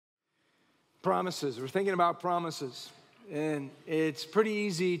Promises. We're thinking about promises. And it's pretty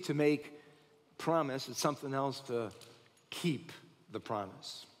easy to make promise. It's something else to keep the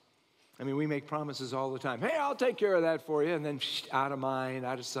promise. I mean, we make promises all the time. Hey, I'll take care of that for you. And then out of mind,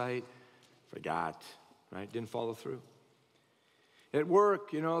 out of sight, forgot, right? Didn't follow through. At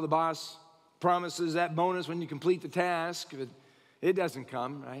work, the boss promises that bonus when you complete the task. But it doesn't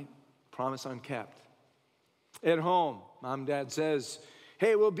come, right? Promise unkept. At home, mom and dad says,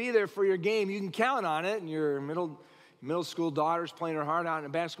 hey, we'll be there for your game. You can count on it. And your middle school daughter's playing her heart out in a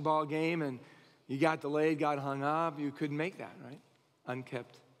basketball game, and you got delayed, got hung up. You couldn't make that, right?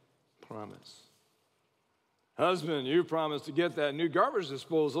 Unkept promise. Husband, you promised to get that new garbage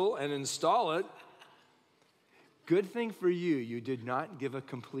disposal and install it. Good thing for you, you did not give a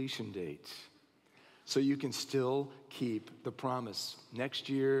completion date. So you can still keep the promise. Next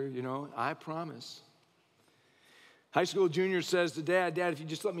year, I promise. High school junior says to Dad, if you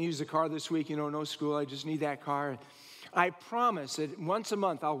just let me use the car this week, no school, I just need that car. I promise that once a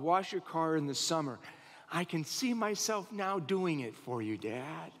month I'll wash your car in the summer. I can see myself now doing it for you,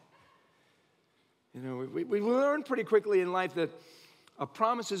 Dad. We learn pretty quickly in life that a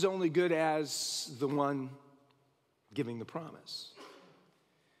promise is only good as the one giving the promise.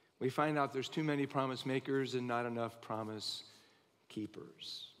 We find out there's too many promise makers and not enough promise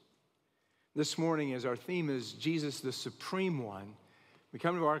keepers. This morning, as our theme is Jesus, the Supreme One, we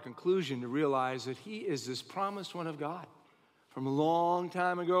come to our conclusion to realize that he is this promised one of God. From a long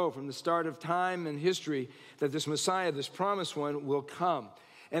time ago, from the start of time and history, that this Messiah, this promised one, will come.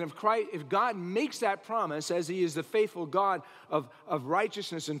 And if God makes that promise, as he is the faithful God of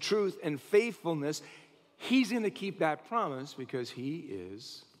righteousness and truth and faithfulness, he's going to keep that promise because he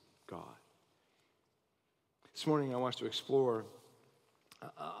is God. This morning, I want us to explore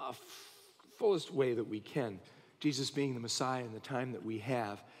a fullest way that we can, Jesus being the Messiah in the time that we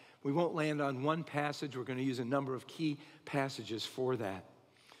have. We won't land on one passage. We're going to use a number of key passages for that.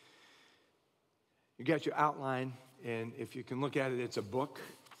 You got your outline, and if you can look at it, it's a book.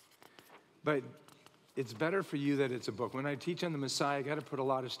 But it's better for you that it's a book. When I teach on the Messiah, I got to put a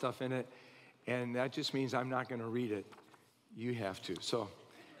lot of stuff in it, and that just means I'm not going to read it. You have to. So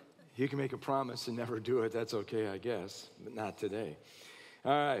you can make a promise and never do it. That's okay, I guess, but not today.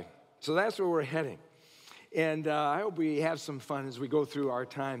 All right. So that's where we're heading. And I hope we have some fun as we go through our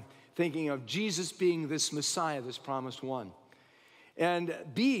time thinking of Jesus being this Messiah, this promised one. And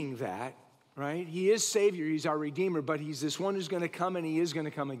being that, right, he is Savior, he's our Redeemer, but he's this one who's going to come, and he is going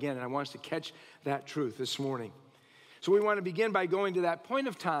to come again. And I want us to catch that truth this morning. So we want to begin by going to that point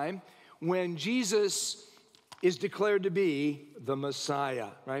of time when Jesus is declared to be the Messiah,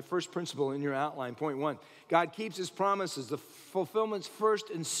 right? First principle in your outline, point one. God keeps his promises. The fulfillment's first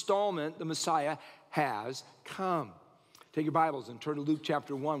installment, the Messiah, has come. Take your Bibles and turn to Luke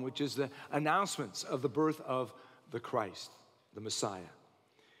chapter 1, which is the announcements of the birth of the Christ, the Messiah.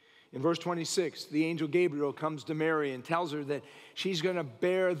 In verse 26, the angel Gabriel comes to Mary and tells her that she's going to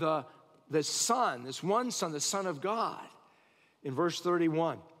bear the Son, this one Son, the Son of God. In verse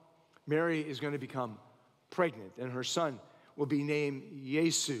 31, Mary is going to become pregnant, and her son will be named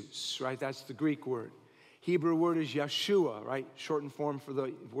Jesus, right? That's the Greek word. Hebrew word is Yeshua, right? Shortened form for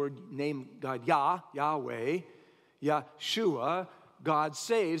the word name God, Yahweh, Yeshua, God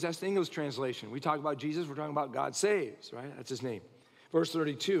saves. That's the English translation. We talk about Jesus, we're talking about God saves, right? That's his name. Verse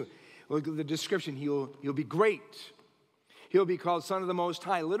 32, look at the description. He'll be great. He'll be called Son of the Most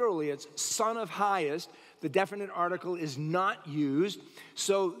High. Literally, it's Son of Highest. The definite article is not used.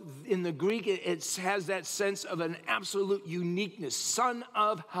 So in the Greek, it has that sense of an absolute uniqueness. Son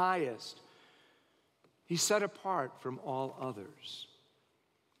of Highest. He's set apart from all others.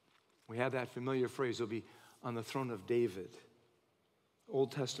 We have that familiar phrase, he'll be on the throne of David.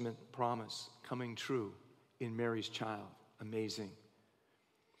 Old Testament promise coming true in Mary's child. Amazing.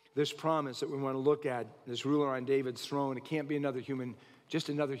 This promise that we want to look at, this ruler on David's throne, it can't be another human, just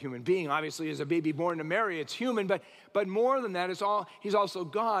another human being. Obviously, as a baby born to Mary, it's human, but more than that, he's also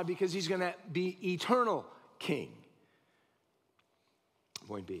God because he's going to be eternal king.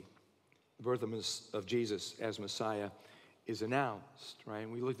 Point B, the birth of Jesus as Messiah is announced, right?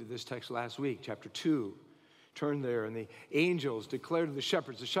 And we looked at this text last week, chapter 2. Turn there, and the angels declared to the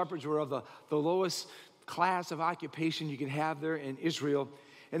shepherds. The shepherds were of the lowest class of occupation you could have there in Israel.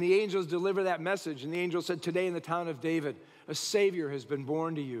 And the angels deliver that message. And the angel said, today in the town of David, a Savior has been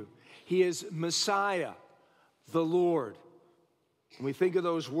born to you. He is Messiah, the Lord. When we think of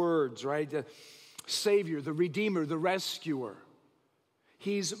those words, right? The Savior, the Redeemer, the Rescuer.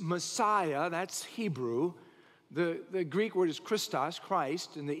 He's Messiah, that's Hebrew. The Greek word is Christos,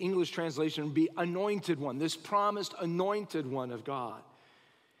 Christ. And the English translation would be anointed one, this promised anointed one of God.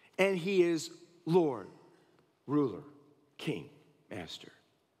 And he is Lord, ruler, king, master.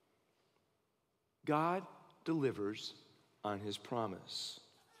 God delivers on his promise.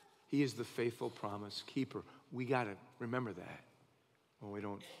 He is the faithful promise keeper. We got to remember that when we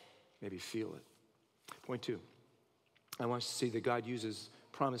don't maybe feel it. Point 2, I want us to see that God uses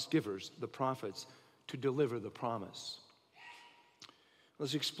promise givers, the prophets, to deliver the promise.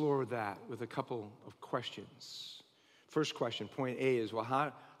 Let's explore that with a couple of questions. First question, point A, is, well,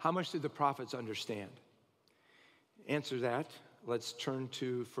 how much did the prophets understand? Answer that. Let's turn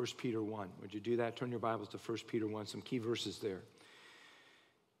to 1 Peter 1. Would you do that? Turn your Bibles to 1 Peter 1, some key verses there.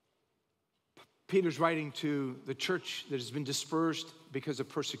 Peter's writing to the church that has been dispersed because of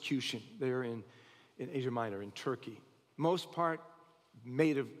persecution there in Asia Minor, in Turkey. Most part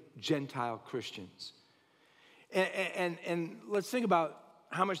made of Gentile Christians. And let's think about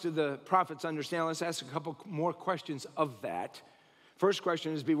how much did the prophets understand. Let's ask a couple more questions of that. First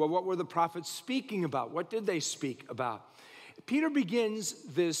question is, well, what were the prophets speaking about? What did they speak about? Peter begins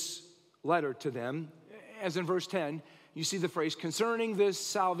this letter to them, as in verse 10, you see the phrase, concerning this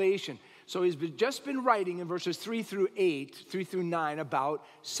salvation. So he's just been writing in verses 3 through 9 about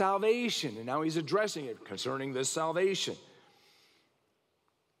salvation. And now he's addressing it concerning this salvation.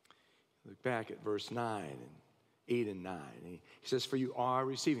 Look back at verse 9 and 8 and 9. He says, for you are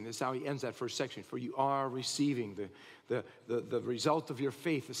receiving. This is how he ends that first section. For you are receiving the result of your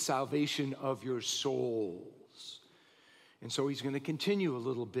faith, the salvation of your souls. And so he's going to continue a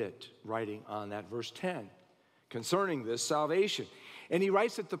little bit writing on that verse 10 concerning this salvation. And he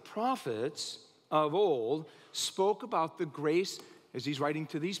writes that the prophets of old spoke about the grace, as he's writing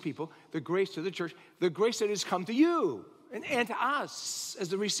to these people, the grace to the church, the grace that has come to you and to us as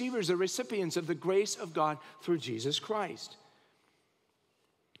the receivers, the recipients of the grace of God through Jesus Christ.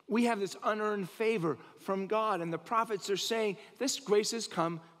 We have this unearned favor from God, and the prophets are saying, this grace has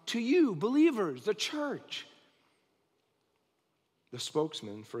come to you, believers, the church. The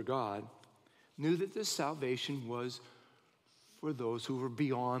spokesman for God knew that this salvation was for those who were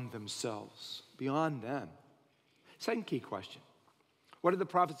beyond themselves, beyond them. Second key question. What did the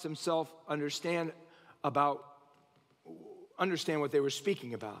prophets themselves understand what they were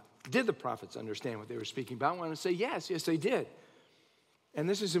speaking about? Did the prophets understand what they were speaking about? I want to say yes, they did. And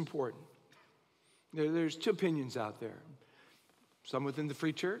this is important. There's two opinions out there. Some within the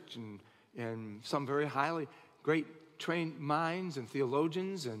Free Church and some very highly great trained minds and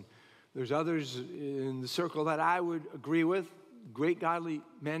theologians, and there's others in the circle that I would agree with, great godly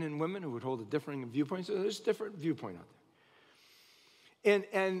men and women who would hold a differing viewpoint. So there's a different viewpoint out there.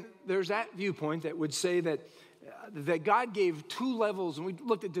 And there's that viewpoint that would say that God gave two levels, and we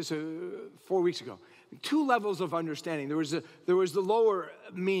looked at this 4 weeks ago, two levels of understanding. There was the lower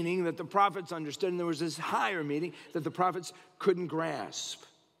meaning that the prophets understood, and there was this higher meaning that the prophets couldn't grasp.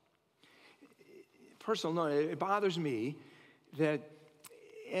 Personal note, it bothers me that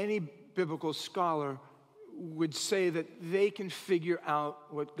any biblical scholar would say that they can figure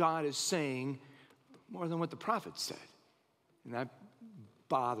out what God is saying more than what the prophets said. And that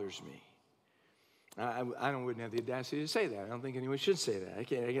bothers me. I wouldn't have the audacity to say that. I don't think anyone should say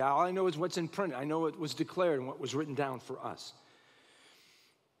that. All I know is what's in print. I know what was declared and what was written down for us.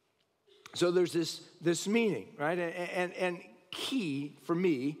 So there's this meaning, right? And key for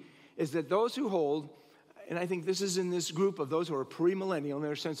me is that those who hold, and I think this is in this group of those who are premillennial in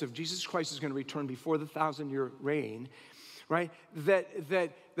their sense of Jesus Christ is going to return before the 1,000-year reign, right? That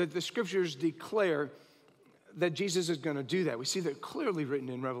the scriptures declare that Jesus is going to do that. We see that clearly written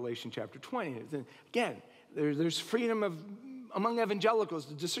in Revelation chapter 20. Again, there's freedom among evangelicals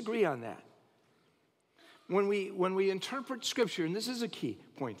to disagree on that. When we interpret scripture, and this is a key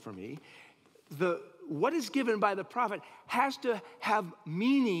point for me, what is given by the prophet has to have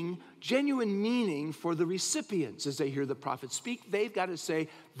meaning, genuine meaning for the recipients. As they hear the prophet speak, they've got to say,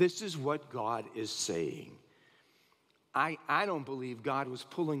 this is what God is saying. I don't believe God was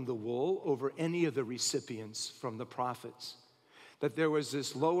pulling the wool over any of the recipients from the prophets. That there was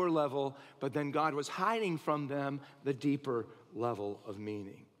this lower level, but then God was hiding from them the deeper level of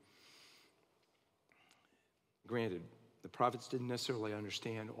meaning. Granted, the prophets didn't necessarily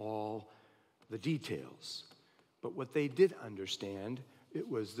understand all the details, but what they did understand, it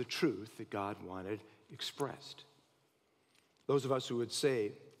was the truth that God wanted expressed. Those of us who would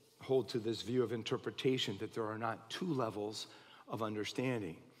hold to this view of interpretation that there are not two levels of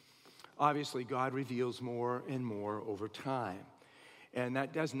understanding. Obviously, God reveals more and more over time. And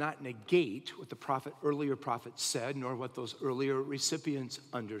that does not negate what the earlier prophets said, nor what those earlier recipients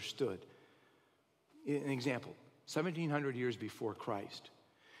understood. An example, 1,700 years before Christ,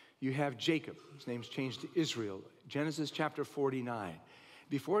 you have Jacob. His name's changed to Israel. Genesis chapter 49.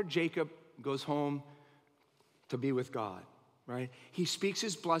 before Jacob goes home to be with God, right? He speaks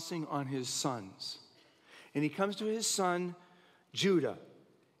his blessing on his sons. And he comes to his son, Judah,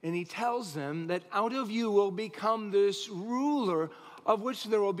 and he tells them that out of you will become this ruler of which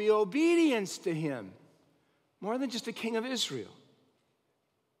there will be obedience to him, more than just a king of Israel.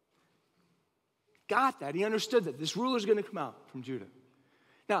 Got that. He understood that this ruler is going to come out from Judah.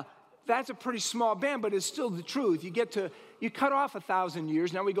 Now, that's a pretty small band, but it's still the truth. You cut off 1,000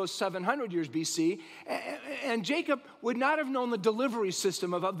 years. Now we go 700 years BC. And Jacob would not have known the delivery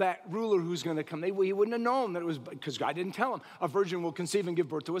system of that ruler who's going to come. He wouldn't have known that it was, because God didn't tell him, a virgin will conceive and give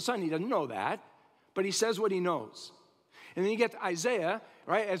birth to a son. He doesn't know that, but he says what he knows. And then you get to Isaiah,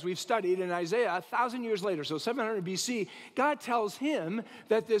 right, as we've studied in Isaiah, 1,000 years later, so 700 BC, God tells him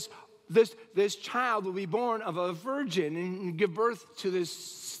that this child will be born of a virgin and give birth to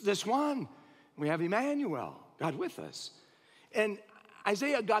this one. We have Emmanuel, God with us. And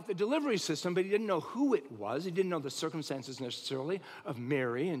Isaiah got the delivery system, but he didn't know who it was. He didn't know the circumstances necessarily of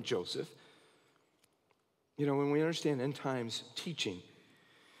Mary and Joseph. You know, when we understand end times teaching,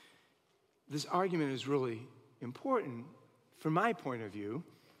 this argument is really important from my point of view,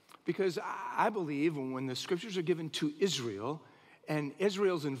 because I believe when the scriptures are given to Israel, and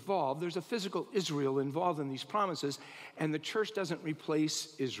Israel's involved, there's a physical Israel involved in these promises, and the church doesn't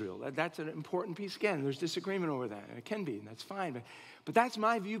replace Israel. That's an important piece. Again, there's disagreement over that, and it can be, and that's fine. But that's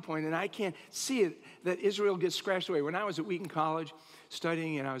my viewpoint, and I can't see it, that Israel gets scratched away. When I was at Wheaton College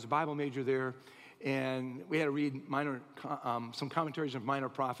studying, and I was a Bible major there, and we had to read some commentaries of minor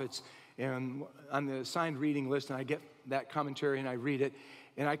prophets, and on the assigned reading list, and I get that commentary, and I read it,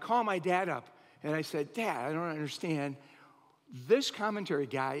 and I call my dad up, and I said, Dad, I don't understand. This commentary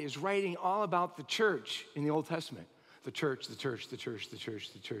guy is writing all about the church in the Old Testament. The church, the church, the church, the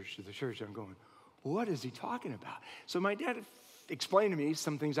church, the church, the church. I'm going, what is he talking about? So my dad explained to me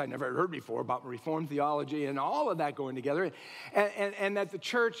some things I'd never heard before about Reformed theology and all of that going together, and that the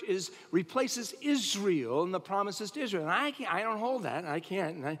church replaces Israel and the promises to Israel. And I don't hold that, and I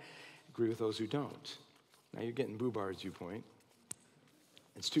can't, and I agree with those who don't. Now you're getting Boobar's viewpoint.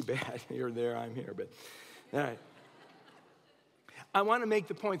 It's too bad. You're there, I'm here, but all right. I want to make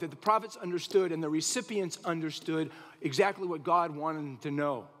the point that the prophets understood and the recipients understood exactly what God wanted them to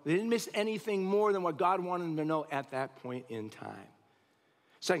know. They didn't miss anything more than what God wanted them to know at that point in time.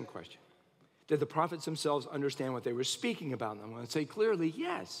 Second question, did the prophets themselves understand what they were speaking about? And I'm going to say clearly,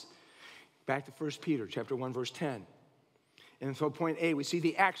 yes. Back to 1 Peter chapter 1, verse 10. And so point A, we see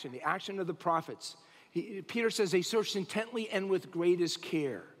the action of the prophets. Peter says they searched intently and with greatest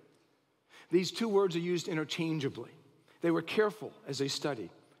care. These two words are used interchangeably. They were careful as they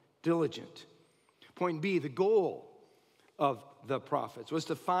studied, diligent. Point B, the goal of the prophets was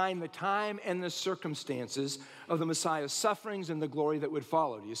to find the time and the circumstances of the Messiah's sufferings and the glory that would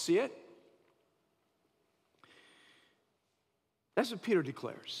follow. Do you see it? That's what Peter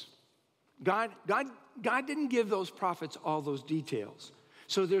declares. God didn't give those prophets all those details.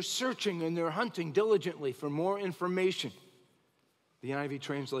 So they're searching and they're hunting diligently for more information. The NIV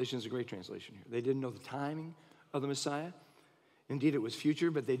translation is a great translation here. They didn't know the timing of the Messiah. Indeed, it was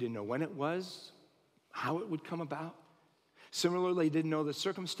future, but they didn't know when it was, how it would come about. Similarly, they didn't know the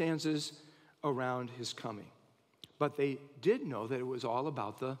circumstances around his coming. But they did know that it was all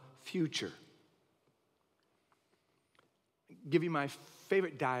about the future. I'll give you my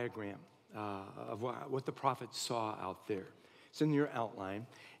favorite diagram of what the prophets saw out there. It's in your outline,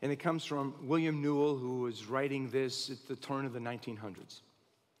 and it comes from William Newell, who was writing this at the turn of the 1900s.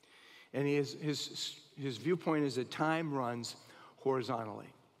 And his viewpoint is that time runs horizontally.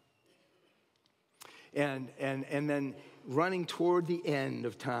 And then running toward the end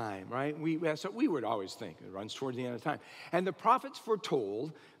of time, right? That's what we would always think. It runs toward the end of time. And the prophets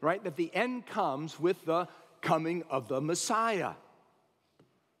foretold, right, that the end comes with the coming of the Messiah.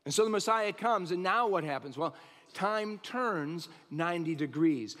 And so the Messiah comes, and now what happens? Well, time turns 90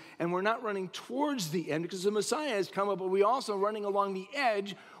 degrees. And we're not running towards the end because the Messiah has come up, but we're also running along the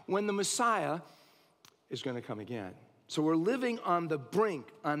edge when the Messiah is going to come again. So we're living on the brink,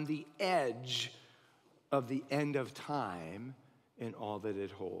 on the edge of the end of time and all that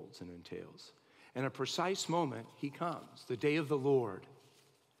it holds and entails. And a precise moment, he comes, the day of the Lord.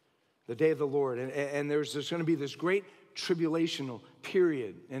 The day of the Lord. And there's going to be this great tribulational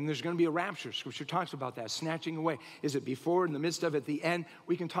period, and there's going to be a rapture. Scripture talks about that, snatching away. Is it before, in the midst of, at the end?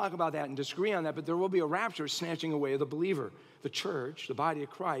 We can talk about that and disagree on that, but there will be a rapture, snatching away of the believer, the church, the body of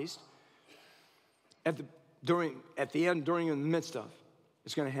Christ. At the end, during, in the midst of,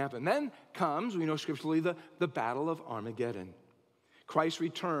 it's going to happen. Then comes, we know scripturally, the battle of Armageddon. Christ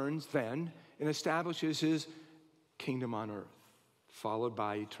returns then and establishes his kingdom on earth. followed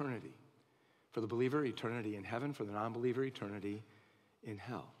by eternity. For the believer, eternity in heaven. For the non-believer, eternity in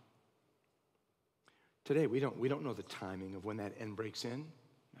hell. Today, we don't know the timing of when that end breaks in,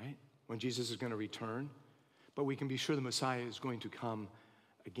 right? When Jesus is going to return. But we can be sure the Messiah is going to come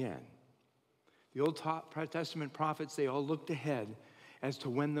again. The Old Testament prophets, they all looked ahead as to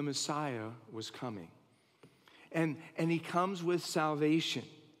when the Messiah was coming. And he comes with salvation,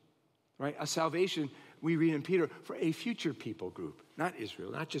 right? A salvation, we read in Peter, for a future people group, not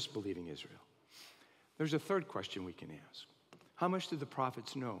Israel, not just believing Israel. There's a third question we can ask. How much did the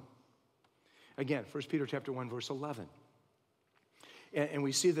prophets know? Again, 1 Peter chapter 1, verse 11. And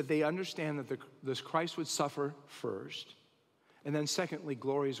we see that they understand that this Christ would suffer first, and then secondly,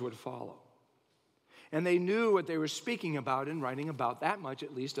 glories would follow. And they knew what they were speaking about and writing about, that much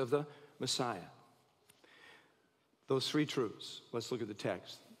at least, of the Messiah. Those three truths. Let's look at the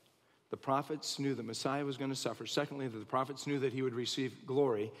text. The prophets knew the Messiah was going to suffer. Secondly, the prophets knew that he would receive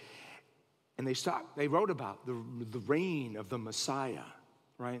glory. And they wrote about the reign of the Messiah,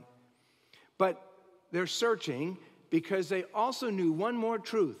 right? But they're searching because they also knew one more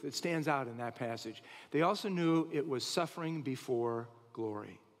truth that stands out in that passage. They also knew it was suffering before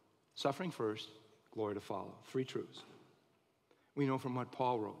glory. Suffering first, glory to follow. Three truths. We know from what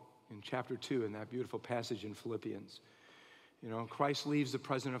Paul wrote in chapter 2 in that beautiful passage in Philippians. You know, Christ leaves the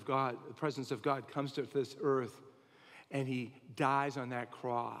presence of God, comes to this earth, and he dies on that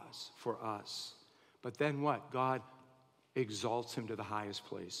cross for us. But then what? God exalts him to the highest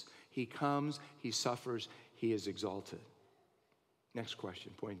place. He comes, he suffers, he is exalted. Next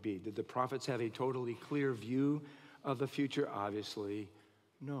question, point B. Did the prophets have a totally clear view of the future? Obviously,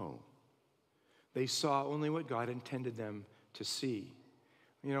 no. They saw only what God intended them to see.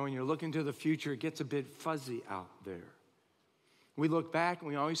 You know, when you're looking to the future, it gets a bit fuzzy out there. We look back and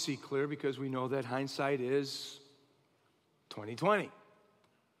we always see clear because we know that hindsight is 20/20.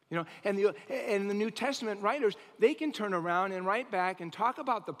 You know, and the New Testament writers, they can turn around and write back and talk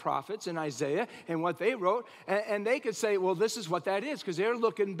about the prophets and Isaiah and what they wrote, and they could say, well, this is what that is, because they're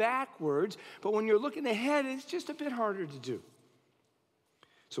looking backwards. But when you're looking ahead, it's just a bit harder to do.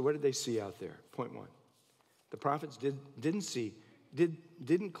 So what did they see out there? Point one. The prophets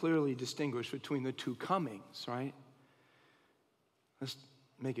didn't clearly distinguish between the two comings, right? Let's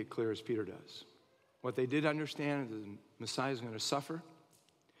make it clear as Peter does. What they did understand is the Messiah is going to suffer.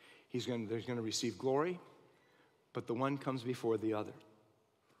 There's going to receive glory, but the one comes before the other.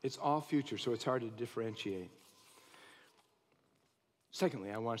 It's all future, so it's hard to differentiate.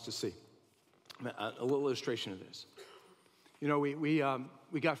 Secondly, I want us to see a little illustration of this. You know,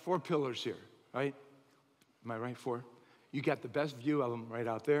 we got 4 pillars here, right? Am I right? 4? You got the best view of them right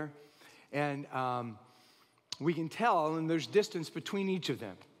out there. And we can tell, and there's distance between each of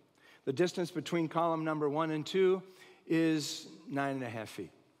them. The distance between column number 1 and 2 is 9.5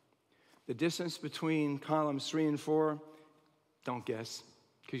 feet. The distance between columns 3 and 4, don't guess,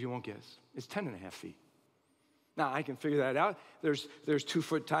 because you won't guess. It's 10.5 feet. Now, I can figure that out. There's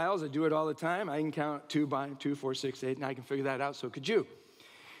 2-foot tiles. I do it all the time. I can count 2 by 2, 4, 6, 8, and I can figure that out. So could you.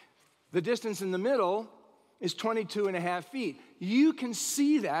 The distance in the middle is 22.5 feet. You can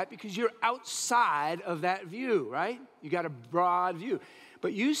see that because you're outside of that view, right? You got a broad view.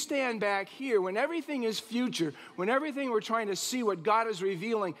 But you stand back here when everything is future, when everything we're trying to see what God is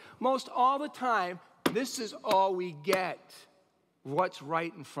revealing, most all the time, this is all we get, what's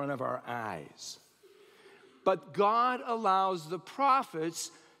right in front of our eyes. But God allows the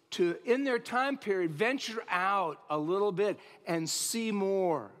prophets to, in their time period, venture out a little bit and see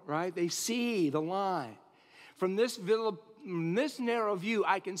more, right? They see the line. From this narrow view,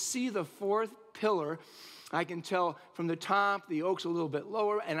 I can see the 4th pillar. I can tell from the top, the oak's a little bit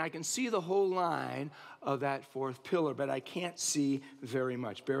lower, and I can see the whole line of that 4th pillar, but I can't see very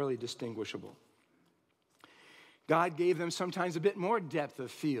much, barely distinguishable. God gave them sometimes a bit more depth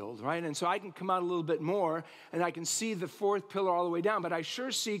of field, right? And so I can come out a little bit more, and I can see the 4th pillar all the way down, but I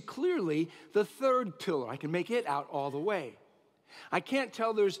sure see clearly the 3rd pillar. I can make it out all the way. I can't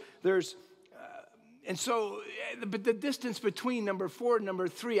tell and so, but the distance between number 4 and number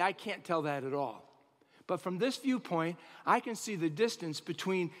 3, I can't tell that at all. But from this viewpoint, I can see the distance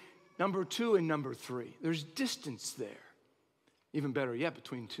between number 2 and number 3. There's distance there. Even better yet,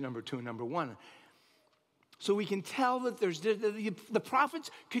 between number 2 and number 1. So we can tell that the prophets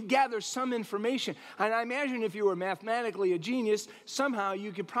could gather some information. And I imagine if you were mathematically a genius, somehow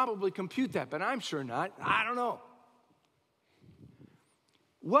you could probably compute that. But I'm sure not. I don't know.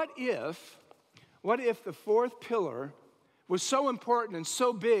 What if the 4th pillar was so important and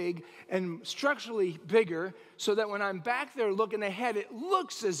so big and structurally bigger so that when I'm back there looking ahead, it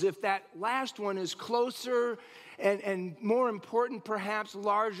looks as if that last one is closer and more important, perhaps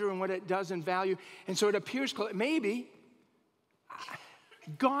larger in what it does in value. And so it appears maybe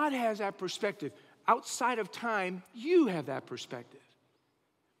God has that perspective. Outside of time, you have that perspective.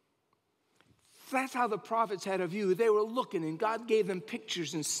 That's how the prophets had a view. They were looking, and God gave them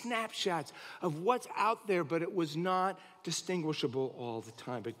pictures and snapshots of what's out there, but it was not distinguishable all the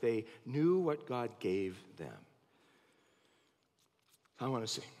time. But they knew what God gave them. I want to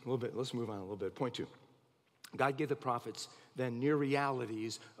see a little bit. Let's move on a little bit. Point 2. God gave the prophets then near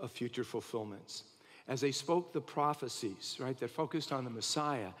realities of future fulfillments. As they spoke the prophecies, right, that focused on the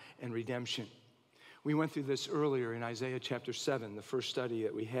Messiah and redemption. We went through this earlier in Isaiah chapter 7, the first study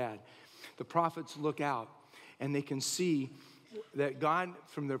that we had. The prophets look out and they can see that God,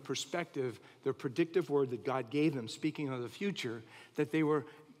 from their perspective, their predictive word that God gave them, speaking of the future, that they were,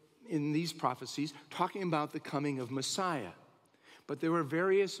 in these prophecies, talking about the coming of Messiah. But there were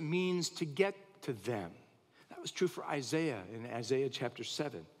various means to get to them. That was true for Isaiah in Isaiah chapter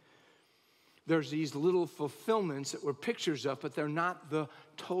 7. There's these little fulfillments that were pictures of, but they're not the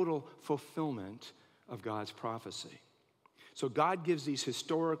total fulfillment of God's prophecy. So God gives these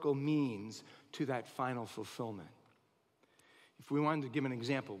historical means to that final fulfillment. If we wanted to give an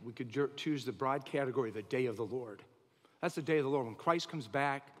example, we could choose the broad category, the day of the Lord. That's the day of the Lord. When Christ comes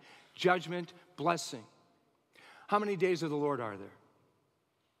back, judgment, blessing. How many days of the Lord are there?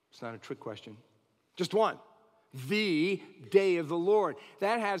 It's not a trick question. Just one. The day of the Lord.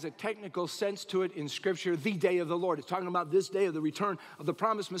 That has a technical sense to it in Scripture, the day of the Lord. It's talking about this day of the return of the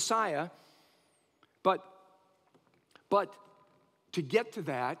promised Messiah. But to get to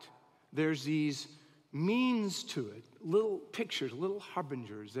that, there's these means to it, little pictures, little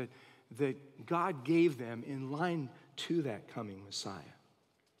harbingers that God gave them in line to that coming Messiah.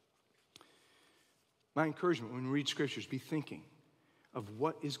 My encouragement when we read Scriptures, be thinking of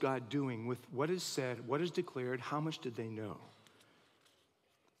what is God doing with what is said, what is declared, how much did they know?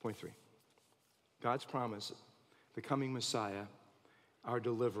 Point 3, God's promise, the coming Messiah, our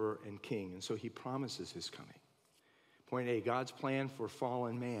deliverer and king. And so he promises his coming. Point A, God's plan for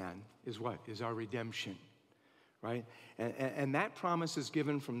fallen man is what? Is our redemption, right? And that promise is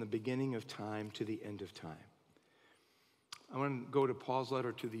given from the beginning of time to the end of time. I want to go to Paul's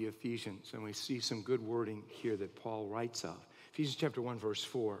letter to the Ephesians, and we see some good wording here that Paul writes of. Ephesians chapter 1, verse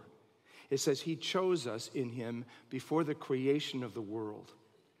 4. It says, he chose us in him before the creation of the world.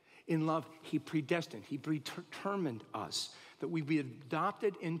 In love, he predestined, he predetermined us that we be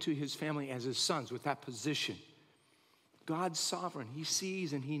adopted into his family as his sons with that position. God's sovereign. He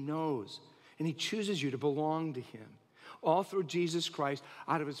sees and he knows, and he chooses you to belong to him, all through Jesus Christ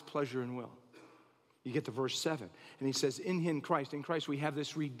out of his pleasure and will. You get to verse 7, and he says, in Christ we have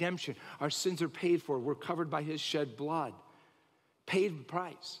this redemption. Our sins are paid for. We're covered by his shed blood. Paid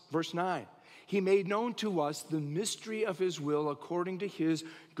price. Verse 9, he made known to us the mystery of his will according to his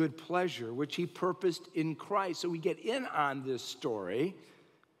good pleasure, which he purposed in Christ. So we get in on this story,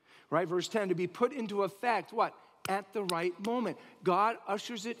 right? Verse 10, to be put into effect, what? At the right moment. God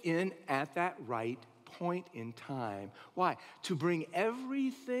ushers it in at that right point in time. Why? To bring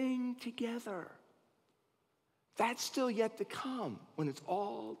everything together. That's still yet to come when it's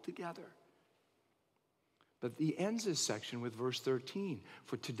all together. But he ends this section with verse 13,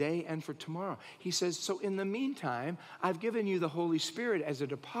 for today and for tomorrow. He says, so in the meantime, I've given you the Holy Spirit as a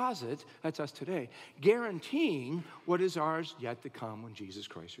deposit, that's us today, guaranteeing what is ours yet to come when Jesus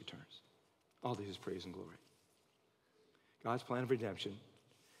Christ returns. All to his praise and glory. God's plan of redemption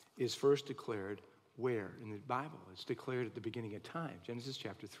is first declared where? In the Bible. It's declared at the beginning of time, Genesis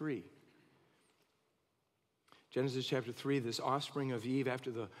chapter 3. Genesis chapter 3, this offspring of Eve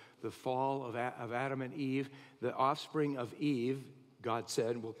after the fall of Adam and Eve, the offspring of Eve, God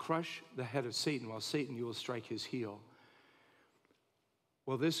said, will crush the head of Satan, while Satan, you will strike his heel.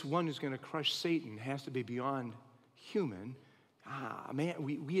 Well, this one who's going to crush Satan has to be beyond human. Man,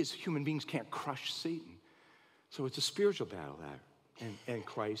 we as human beings can't crush Satan. So it's a spiritual battle there, and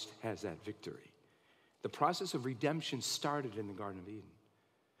Christ has that victory. The process of redemption started in the Garden of Eden.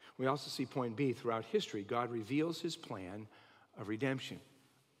 We also see point B, throughout history, God reveals his plan of redemption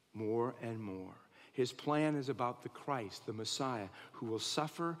more and more. His plan is about the Christ, the Messiah, who will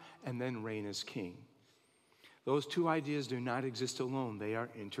suffer and then reign as king. Those two ideas do not exist alone. They are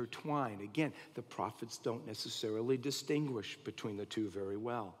intertwined. Again, the prophets don't necessarily distinguish between the two very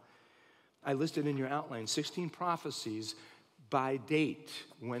well. I listed in your outline 16 prophecies by date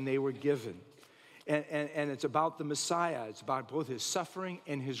when they were given. And it's about the Messiah. It's about both his suffering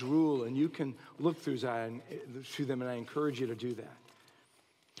and his rule. And you can look through them, and I encourage you to do that.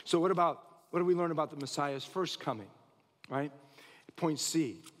 So what do we learn about the Messiah's first coming, right? Point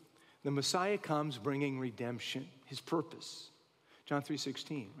C, The Messiah comes bringing redemption, his purpose. John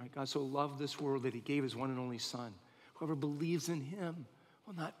 3:16, right? God so loved this world that he gave his one and only Son. Whoever believes in him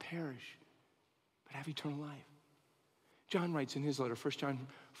will not perish, but have eternal life. John writes in his letter, 1 John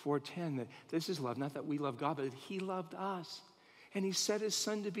 4:10, that this is love, not that we love God, but that he loved us. And he set his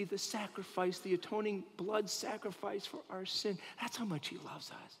Son to be the sacrifice, the atoning blood sacrifice for our sin. That's how much he loves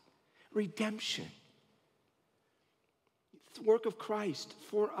us. Redemption. The work of Christ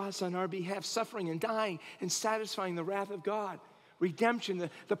for us on our behalf, suffering and dying and satisfying the wrath of God. Redemption,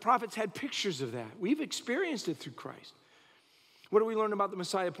 the prophets had pictures of that. We've experienced it through Christ. What do we learn about the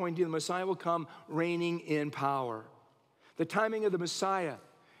Messiah? Point D, the Messiah will come reigning in power. The timing of the Messiah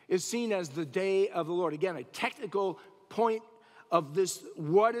is seen as the day of the Lord. Again, a technical point of this,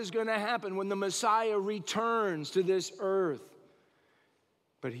 what is going to happen when the Messiah returns to this earth.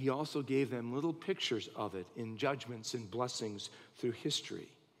 But he also gave them little pictures of it in judgments and blessings through history,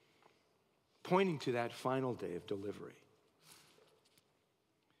 pointing to that final day of delivery.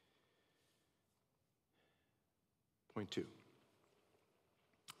 Point 2.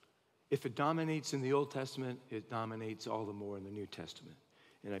 If it dominates in the Old Testament, it dominates all the more in the New Testament.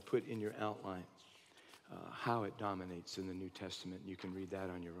 And I put in your outline how it dominates in the New Testament. You can read that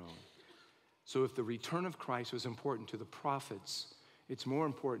on your own. So if the return of Christ was important to the prophets, it's more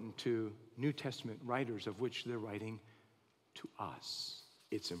important to New Testament writers, of which they're writing to us.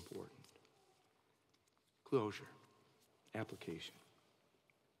 It's important. Closure. Application.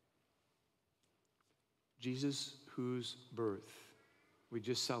 Jesus, whose birth we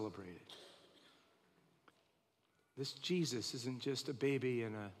just celebrated. This Jesus isn't just a baby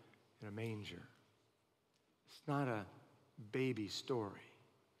in a manger. It's not a baby story.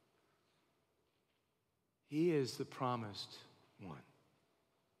 He is the promised one.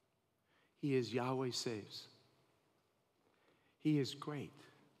 He is Yahweh saves. He is great.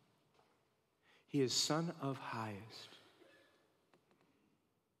 He is Son of highest.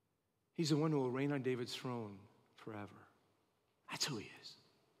 He's the one who will reign on David's throne forever. That's who he is.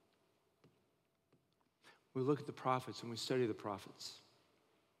 We look at the prophets and we study the prophets.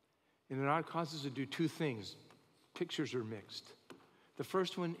 And it causes us to do two things. Pictures are mixed. The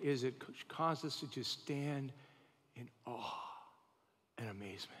first one is it causes us to just stand in awe and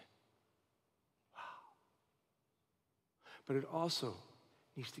amazement. Wow. But it also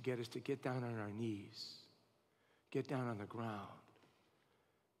needs to get us to get down on our knees, get down on the ground,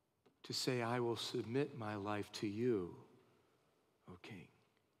 to say, I will submit my life to you, O King,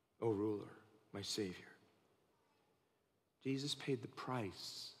 O ruler, my Savior. Jesus paid the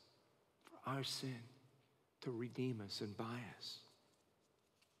price for our sin to redeem us and buy us.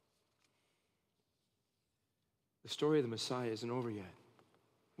 The story of the Messiah isn't over yet.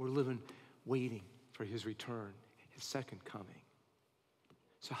 We're living, waiting for his return, his second coming.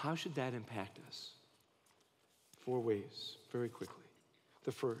 So how should that impact us? 4 ways, very quickly.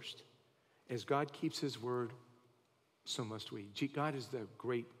 The first, as God keeps his word, so must we. God is the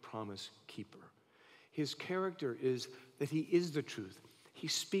great promise keeper. His character is that he is the truth. He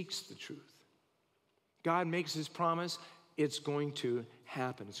speaks the truth. God makes his promise, it's going to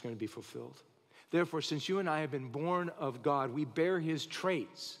happen. It's going to be fulfilled. Therefore, since you and I have been born of God, we bear his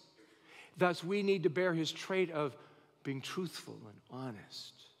traits. Thus, we need to bear his trait of being truthful and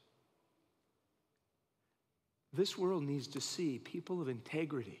honest. This world needs to see people of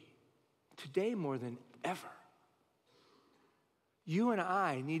integrity today more than ever. You and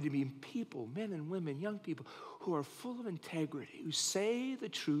I need to be people, men and women, young people, who are full of integrity, who say the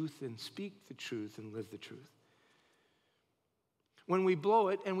truth and speak the truth and live the truth. When we blow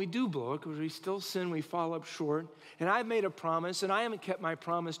it, and we do blow it because we still sin, we fall up short, and I've made a promise, and I haven't kept my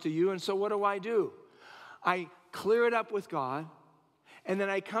promise to you, and so what do? I clear it up with God, and then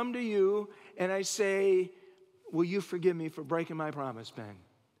I come to you, and I say, will you forgive me for breaking my promise, Ben?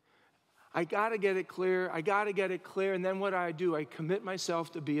 I got to get it clear. And then what do? I commit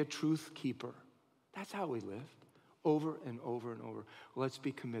myself to be a truth keeper. That's how we live, over and over and over. Let's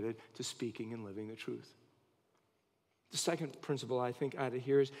be committed to speaking and living the truth. The second principle I think out of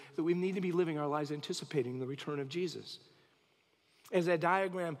here is that we need to be living our lives anticipating the return of Jesus. As that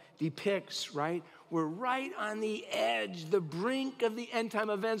diagram depicts, right? We're right on the edge, the brink of the end time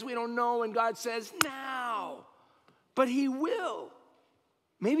events. We don't know, and God says, now. But he will.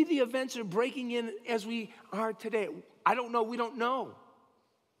 Maybe the events are breaking in as we are today. I don't know. We don't know.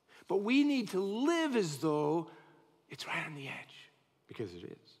 But we need to live as though it's right on the edge, because it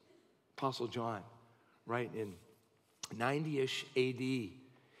is. Apostle John, right in 90-ish AD,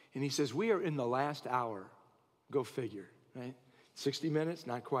 and he says, we are in the last hour. Go figure, right? 60 minutes?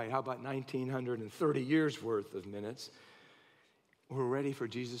 Not quite. How about 1,930 years worth of minutes? We're ready for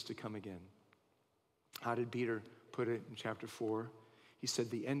Jesus to come again. How did Peter put it in chapter 4? He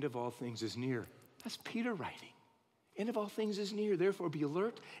said, the end of all things is near. That's Peter writing. End of all things is near. Therefore, be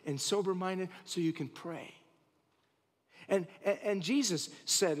alert and sober-minded so you can pray. And Jesus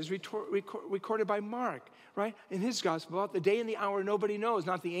said, as recorded by Mark, right, in his gospel, about the day and the hour nobody knows,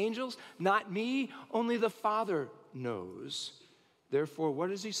 not the angels, not me, only the Father knows. Therefore, what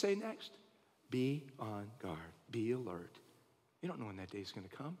does he say next? Be on guard, be alert. You don't know when that day is going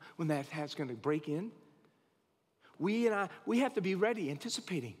to come, when that hat's going to break in. We have to be ready,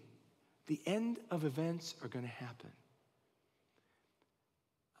 anticipating. The end of events are going to happen.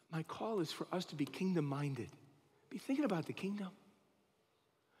 My call is for us to be kingdom-minded. Be thinking about the kingdom.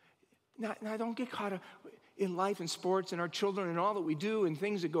 Now don't get caught up in life and sports and our children and all that we do and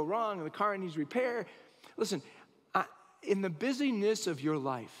things that go wrong and the car needs repair. Listen, in the busyness of your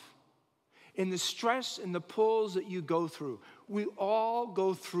life, in the stress and the pulls that you go through, we all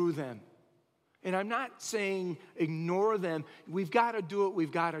go through them. And I'm not saying ignore them. We've got to do what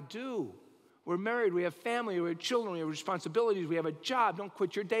we've got to do. We're married, we have family, we have children, we have responsibilities, we have a job. Don't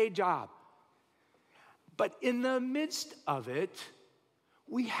quit your day job. But in the midst of it,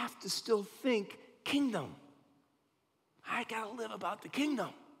 we have to still think kingdom. I got to live about the kingdom.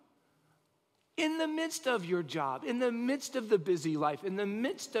 In the midst of your job, in the midst of the busy life, in the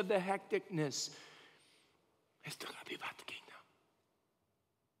midst of the hecticness, it's still got to be about the kingdom.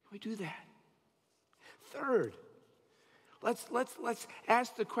 Can we do that? Third, let's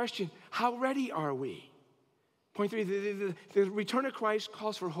ask the question, how ready are we? Point 3, the return of Christ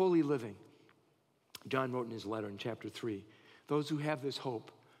calls for holy living. John wrote in his letter in chapter 3, those who have this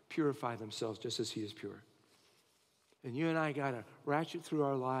hope purify themselves just as he is pure. And you and I got to ratchet through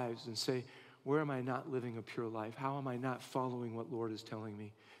our lives and say, where am I not living a pure life? How am I not following what Lord is telling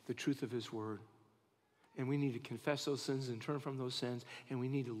me, the truth of his word? And we need to confess those sins and turn from those sins, and we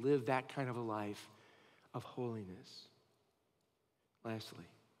need to live that kind of a life of holiness. Lastly,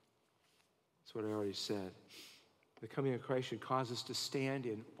 that's what I already said. The coming of Christ should cause us to stand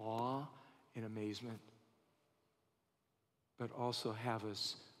in awe and amazement, but also have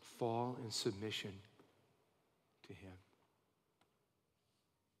us fall in submission to him.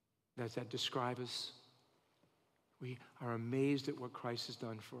 Does that describe us? We are amazed at what Christ has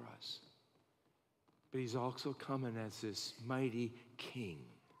done for us. But he's also coming as this mighty king.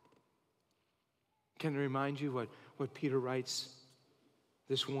 Can I remind you what Peter writes?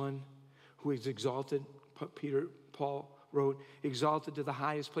 This one who is exalted, Paul wrote, exalted to the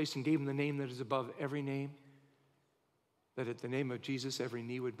highest place and gave him the name that is above every name, that at the name of Jesus every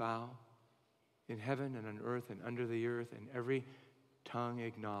knee would bow in heaven and on earth and under the earth, and every tongue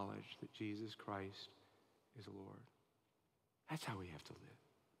acknowledge that Jesus Christ is Lord. That's how we have to live.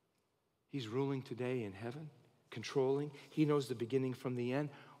 He's ruling today in heaven, controlling. He knows the beginning from the end.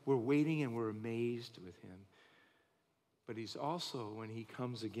 We're waiting and we're amazed with him. But he's also, when he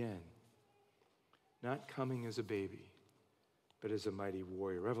comes again, not coming as a baby, but as a mighty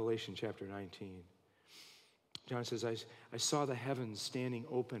warrior. Revelation chapter 19. John says, I saw the heavens standing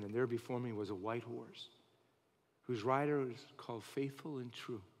open, and there before me was a white horse, whose rider is called Faithful and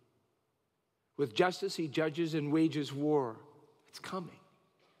True. With justice he judges and wages war. It's coming.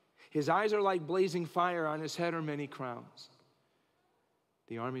 His eyes are like blazing fire. On his head are many crowns.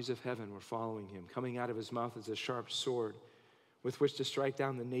 The armies of heaven were following him. Coming out of his mouth is a sharp sword with which to strike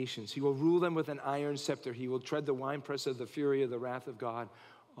down the nations. He will rule them with an iron scepter. He will tread the winepress of the fury of the wrath of God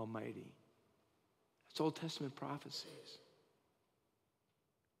Almighty. That's Old Testament prophecies.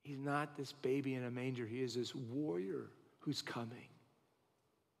 He's not this baby in a manger. He is this warrior who's coming.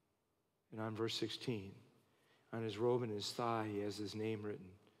 And on verse 16, on his robe and his thigh, he has his name written,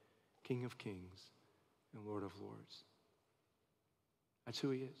 King of Kings and Lord of Lords. That's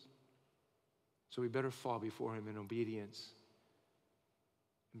who he is. So we better fall before him in obedience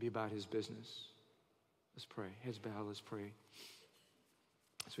and be about his business. Let's pray. Heads bowed, let's pray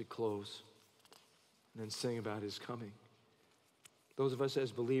as we close and then sing about his coming. Those of us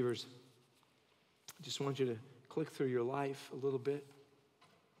as believers, I just want you to click through your life a little bit.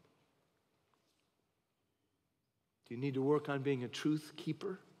 Do you need to work on being a truth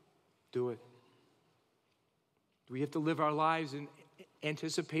keeper? Do it. Do we have to live our lives in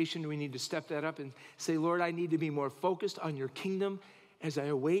anticipation? Do we need to step that up and say, Lord, I need to be more focused on your kingdom as I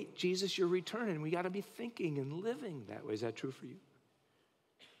await, Jesus, your return? And we got to be thinking and living that way. Is that true for you?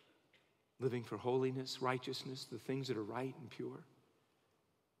 Living for holiness, righteousness, the things that are right and pure.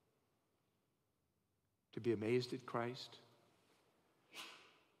 To be amazed at Christ.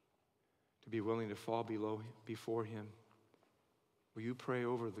 To be willing to fall before him. Will you pray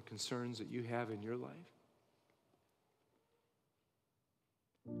over the concerns that you have in your life?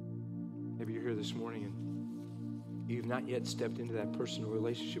 this morning and you've not yet stepped into that personal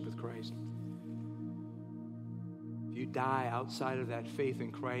relationship with Christ, if you die outside of that faith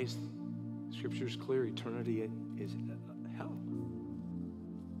in Christ, Scripture is clear, eternity is hell.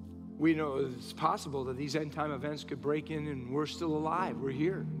 We know it's possible that these end-time events could break in and we're still alive. We're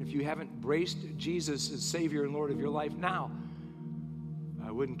here. And if you haven't embraced Jesus as Savior and Lord of your life now,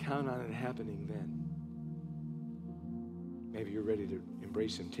 I wouldn't count on it happening then. Maybe you're ready to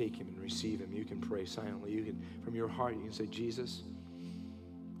embrace Him, take Him, and receive Him. You can pray silently. You can, from your heart, you can say, Jesus,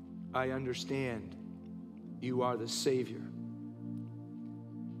 I understand you are the Savior.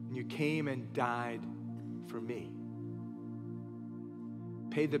 And you came and died for me.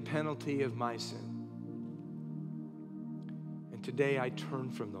 Paid the penalty of my sin. And today I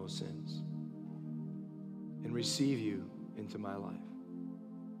turn from those sins and receive you into my life.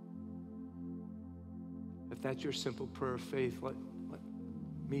 If that's your simple prayer of faith, let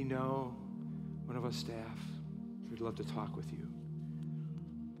me know. One of us staff, we'd love to talk with you.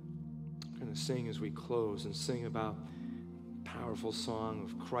 We're going to sing as we close and sing about a powerful song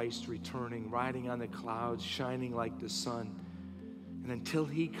of Christ returning, riding on the clouds, shining like the sun. And until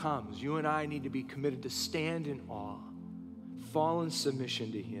He comes, you and I need to be committed to stand in awe, fall in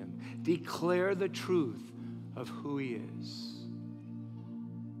submission to Him, declare the truth of who He is.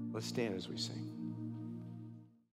 Let's stand as we sing.